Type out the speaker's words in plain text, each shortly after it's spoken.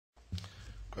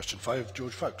Question 5,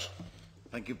 George Fowkes.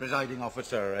 Thank you, Presiding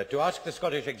Officer. To ask the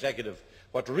Scottish Executive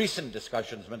what recent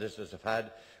discussions ministers have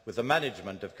had with the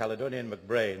management of Caledonian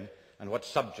MacBrayne and what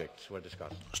subjects were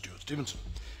discussed. Stewart Stevenson.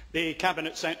 The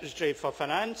Cabinet Secretary for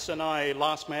Finance and I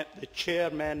last met the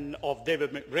chairmen of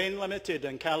David MacBrayne Limited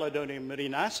and Caledonian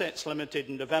Marine Assets Limited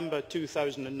in November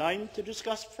 2009 to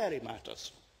discuss ferry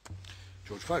matters.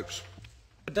 George Fowkes.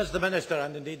 Does the Minister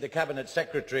and indeed the Cabinet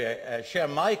Secretary share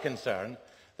my concern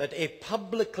that a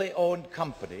publicly owned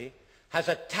company has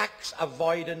a tax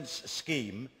avoidance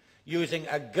scheme using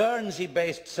a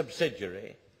Guernsey-based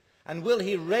subsidiary, and will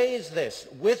he raise this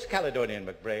with Caledonian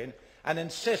MacBrayne and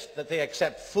insist that they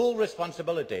accept full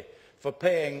responsibility for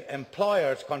paying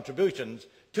employers' contributions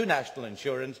to national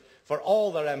insurance for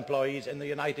all their employees in the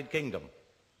United Kingdom?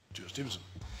 Stewart Stevenson.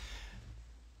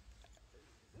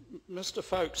 Mr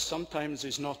Fowkes sometimes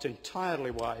is not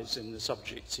entirely wise in the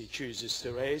subjects he chooses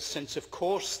to raise, since of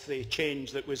course the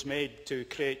change that was made to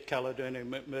create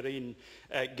Caledonian Marine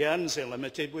Guernsey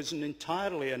Limited was an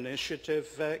entirely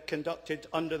initiative conducted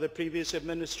under the previous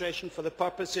administration for the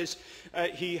purposes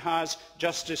he has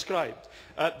just described.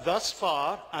 Thus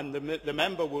far, and the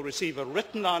member will receive a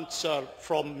written answer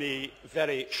from me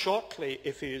very shortly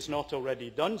if he has not already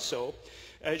done so,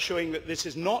 showing that this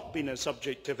has not been a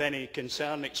subject of any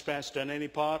concern expressed on any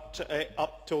part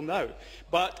up till now.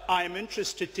 But I am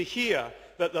interested to hear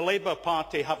that the Labour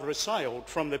Party have recoiled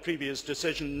from the previous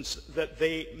decisions that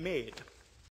they made.